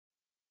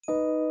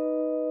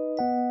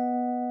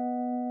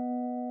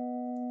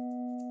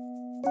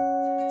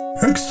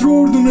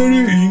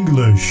Extraordinary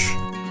English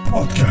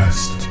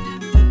Podcast.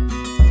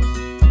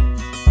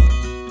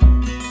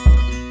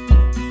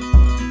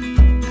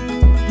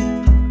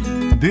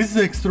 This is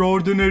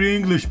Extraordinary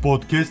English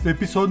Podcast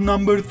episode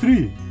number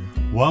 3.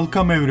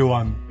 Welcome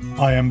everyone,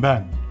 I am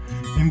Ben.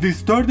 In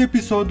this third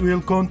episode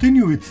we'll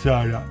continue with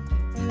Sarah.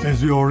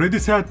 As we already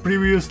said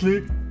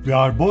previously, we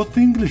are both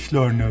English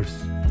learners.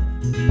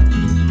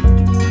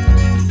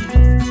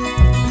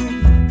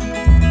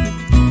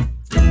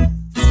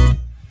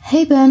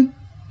 Hey Ben,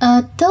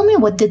 tell me,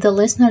 what did the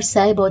listeners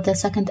say about the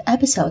second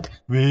episode?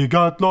 We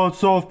got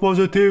lots of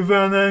positive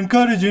and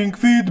encouraging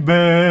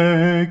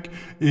feedback,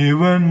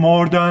 even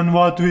more than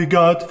what we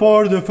got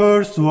for the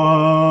first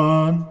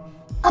one.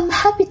 I'm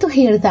happy to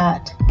hear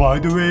that. By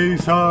the way,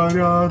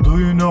 Sarah, do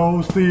you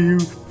know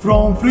Steve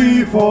from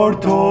Free for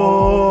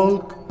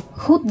Talk?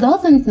 Who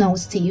doesn't know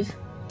Steve?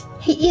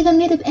 He is a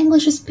native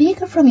English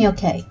speaker from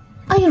UK.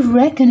 I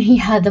reckon he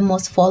had the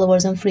most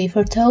followers on Free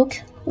for Talk.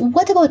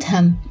 What about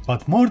him?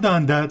 But more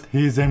than that,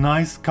 he's a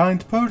nice,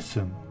 kind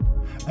person.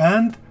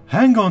 And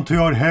hang on to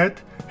your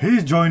hat,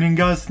 he's joining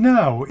us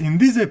now in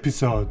this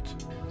episode.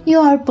 You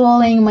are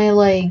pulling my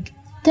leg.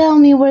 Tell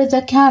me where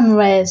the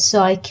camera is so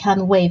I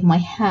can wave my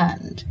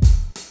hand.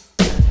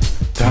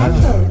 Tell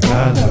her.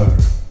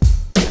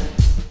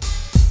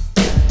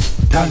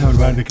 Tell her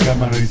where the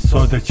camera is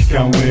so that she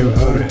can wave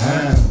her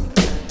hand.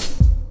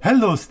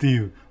 Hello,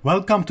 Steve.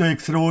 Welcome to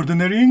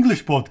Extraordinary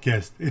English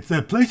Podcast. It's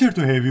a pleasure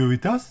to have you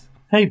with us.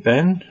 Hey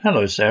Ben,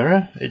 hello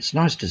Sarah, it's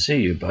nice to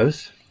see you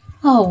both.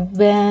 Oh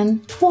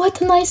Ben, what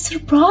a nice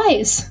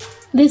surprise.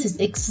 This is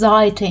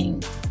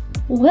exciting.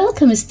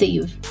 Welcome,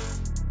 Steve.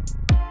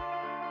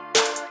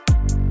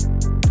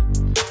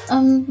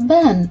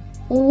 Ben,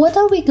 what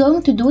are we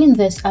going to do in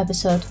this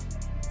episode?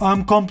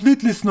 I'm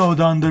completely snowed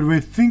under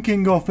with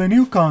thinking of a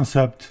new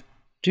concept.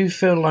 Do you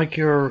feel like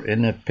you're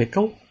in a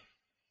pickle?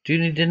 Do you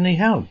need any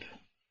help?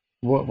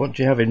 What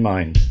do you have in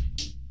mind?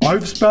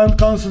 I've spent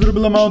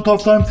considerable amount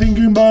of time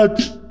thinking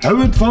but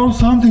haven't found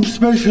something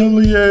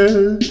special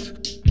yet.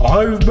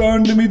 I've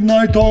burned the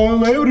midnight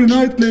oil every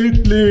night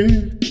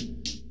lately.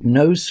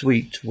 No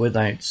sweet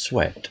without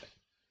sweat.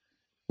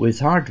 With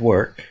hard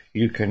work,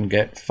 you can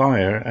get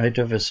fire out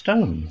of a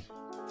stone.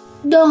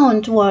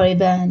 Don't worry,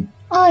 Ben.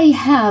 I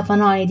have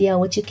an idea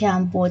which you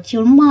can put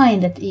your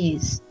mind at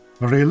ease.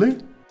 Really?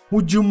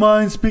 Would you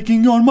mind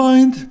speaking your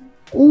mind?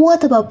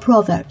 What about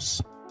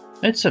Proverbs?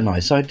 It's a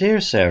nice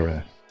idea,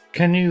 Sarah.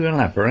 Can you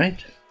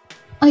elaborate?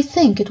 I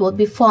think it would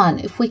be fun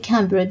if we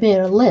can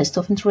prepare a list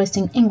of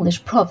interesting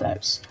English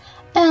proverbs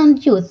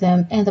and use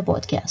them in the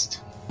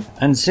podcast.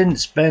 And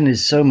since Ben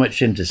is so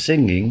much into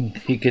singing,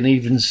 he can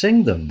even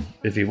sing them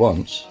if he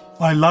wants.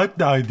 I like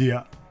the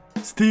idea.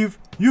 Steve,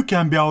 you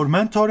can be our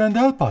mentor and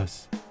help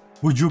us.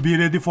 Would you be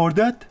ready for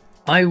that?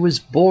 I was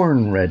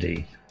born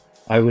ready.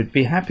 I would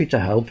be happy to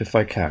help if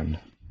I can.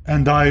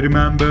 And I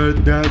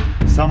remembered that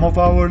some of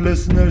our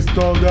listeners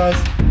told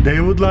us they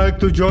would like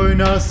to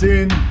join us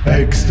in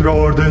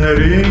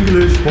Extraordinary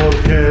English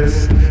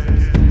Podcast.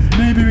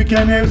 Maybe we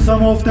can have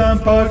some of them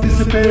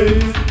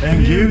participate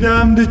and give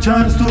them the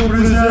chance to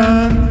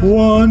present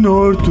one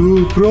or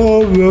two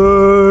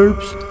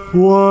proverbs.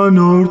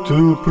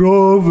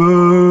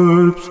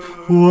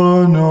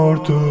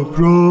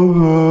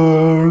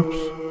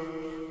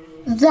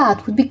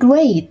 That would be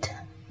great.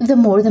 The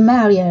more the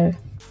merrier.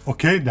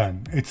 Okay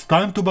then, it's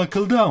time to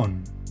buckle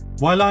down.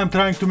 While I'm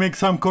trying to make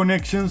some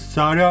connections,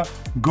 Sarah,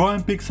 go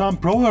and pick some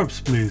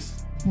proverbs,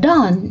 please.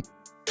 Done.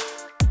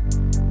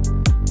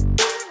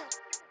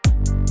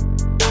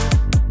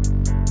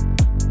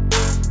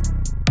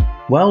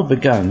 Well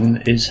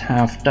begun is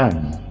half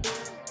done.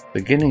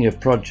 Beginning a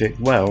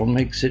project well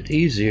makes it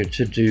easier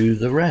to do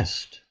the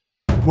rest.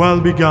 Well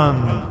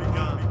begun.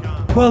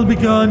 Well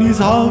begun is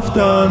half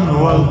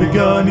done. Well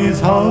begun is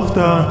half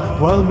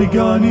done. Well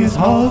begun is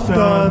half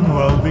done.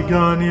 Well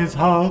begun is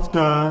half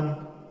done.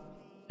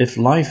 If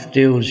life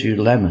deals you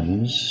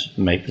lemons,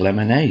 make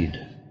lemonade.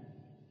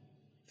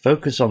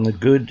 Focus on the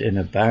good in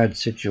a bad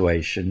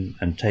situation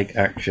and take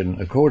action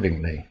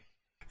accordingly.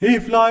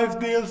 If life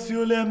deals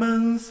you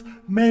lemons,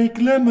 make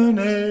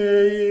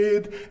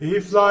lemonade.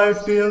 If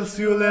life deals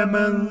you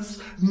lemons,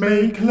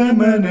 make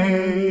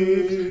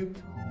lemonade.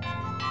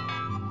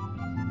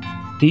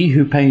 He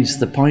who pays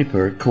the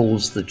piper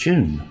calls the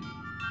tune.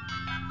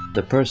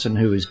 The person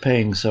who is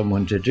paying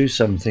someone to do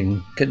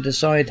something can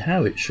decide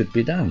how it should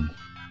be done.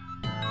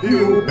 He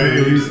who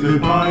pays the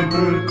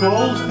piper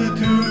calls the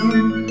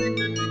tune.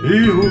 He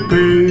who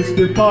pays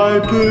the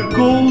piper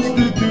calls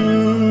the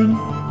tune.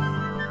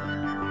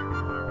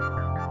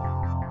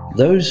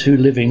 Those who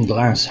live in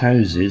glass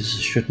houses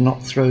should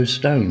not throw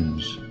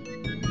stones.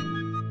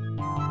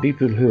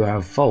 People who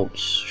have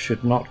faults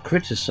should not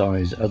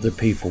criticize other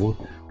people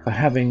for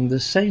having the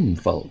same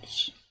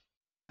faults.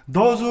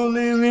 Those who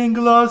live in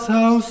glass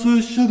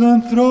houses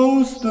shouldn't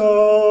throw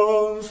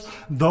stones.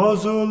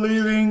 Those who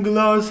live in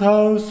glass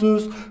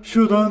houses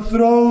shouldn't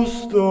throw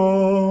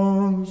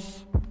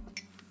stones.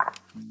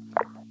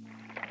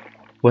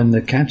 When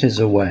the cat is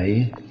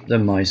away, the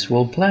mice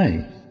will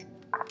play.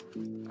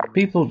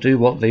 People do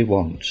what they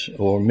want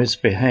or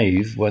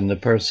misbehave when the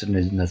person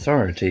in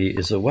authority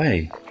is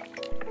away.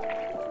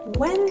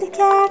 When the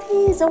cat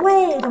is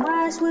away, the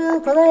mice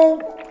will play.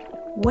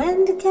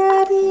 When the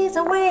cat is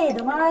away,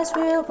 the mice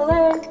will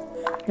play.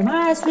 The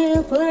mice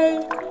will play.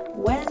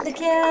 When the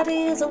cat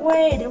is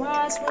away, the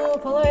mice will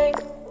play.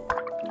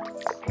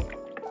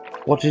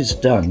 What is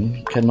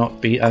done cannot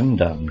be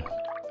undone.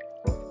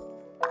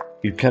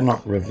 You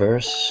cannot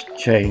reverse,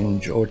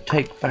 change, or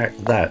take back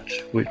that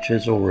which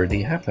has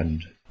already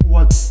happened.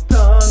 What's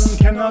done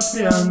cannot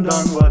be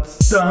undone.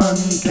 What's done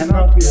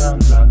cannot be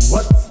undone.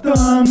 What's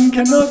done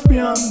cannot be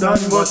undone.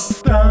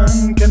 What's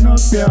done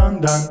cannot be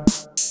undone.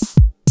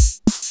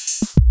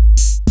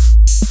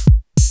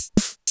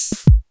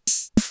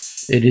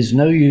 It is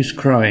no use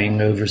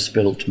crying over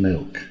spilt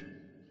milk.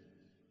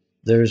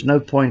 There is no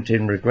point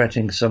in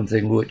regretting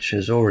something which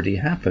has already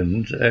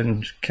happened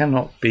and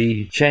cannot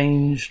be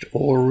changed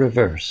or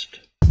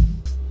reversed.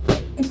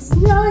 It's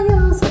no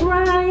use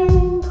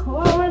crying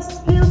over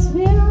spilled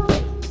milk.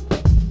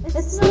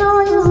 It's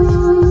no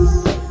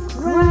use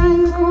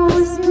crying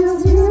over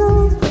spilled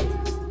milk.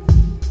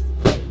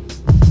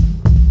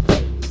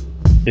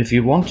 If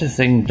you want a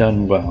thing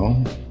done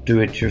well, do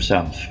it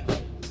yourself.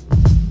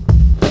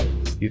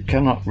 You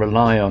cannot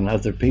rely on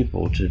other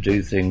people to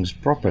do things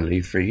properly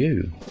for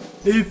you.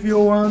 If you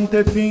want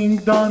a thing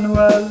done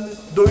well,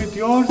 do it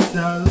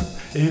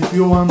yourself. If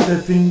you want a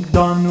thing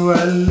done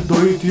well,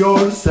 do it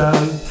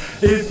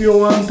yourself. If you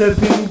want a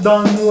thing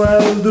done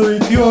well, do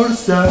it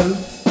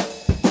yourself.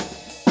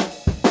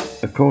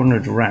 A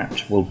cornered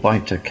rat will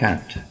bite a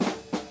cat.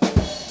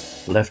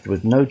 Left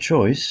with no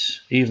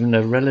choice, even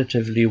a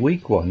relatively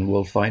weak one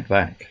will fight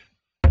back.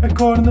 A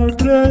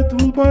cornered rat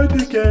will bite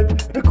the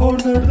cat. A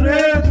cornered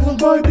rat will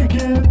bite the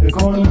cat. A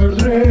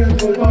cornered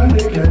rat will bite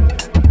the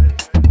cat.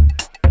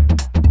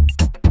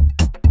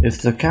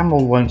 If the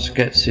camel once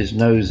gets his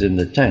nose in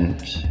the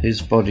tent,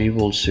 his body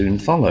will soon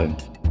follow.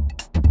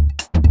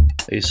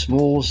 A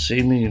small,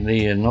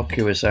 seemingly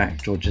innocuous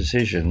act or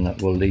decision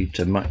that will lead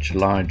to much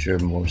larger,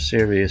 more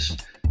serious,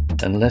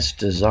 and less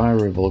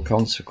desirable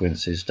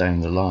consequences down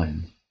the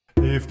line.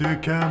 If the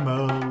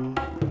camel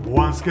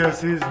once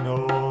gets his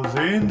nose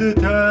in the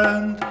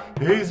tent,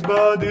 his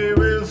body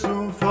will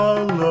soon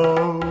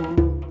follow.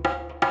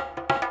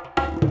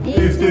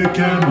 If the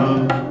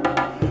camel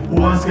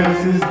once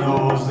gets his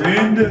nose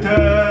in the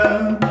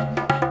tent,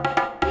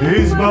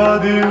 his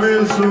body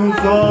will soon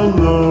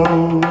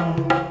follow.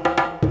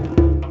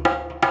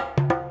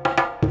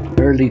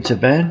 Early to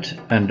bed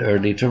and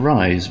early to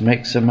rise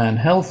makes a man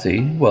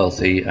healthy,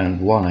 wealthy, and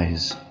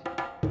wise.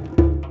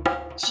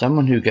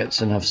 Someone who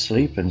gets enough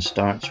sleep and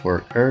starts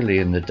work early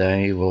in the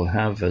day will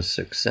have a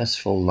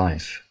successful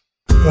life.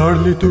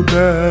 Early to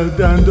bed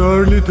and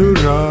early to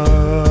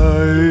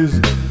rise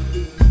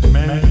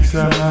makes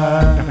a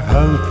man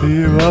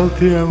healthy,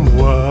 wealthy, and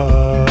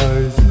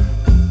wise.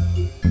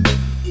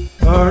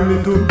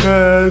 Early to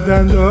bed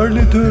and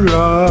early to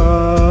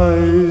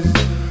rise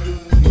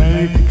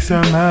makes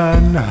a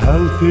man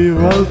healthy,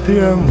 wealthy,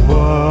 and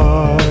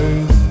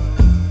wise.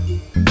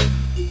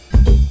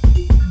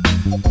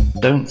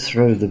 Don't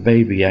throw the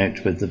baby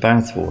out with the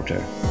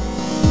bathwater.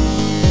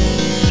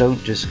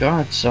 Don't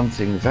discard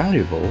something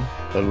valuable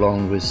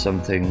along with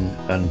something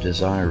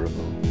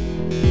undesirable.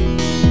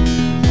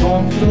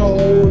 Don't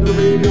throw the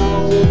baby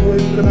out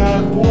with the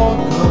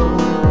bathwater.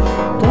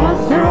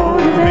 Don't throw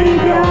the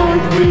baby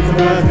out with the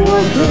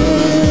bathwater.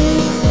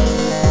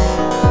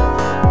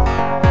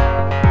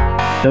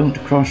 Don't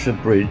cross a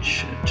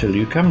bridge till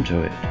you come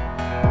to it.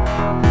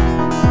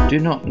 Do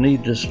not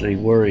needlessly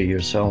worry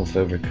yourself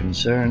over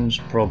concerns,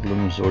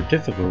 problems, or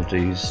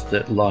difficulties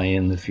that lie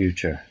in the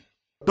future.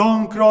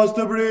 Don't cross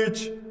the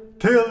bridge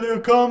till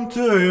you come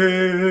to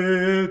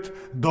it.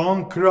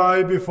 Don't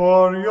cry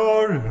before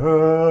you're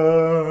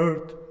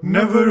hurt.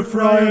 Never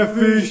fry a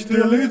fish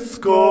till it's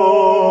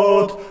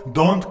caught.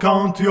 Don't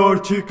count your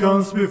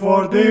chickens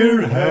before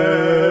they're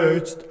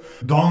hatched.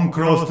 Don't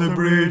cross the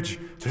bridge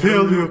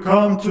till you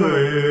come to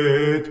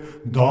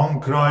it. Don't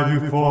cry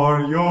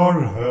before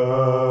you're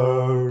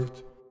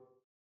hurt.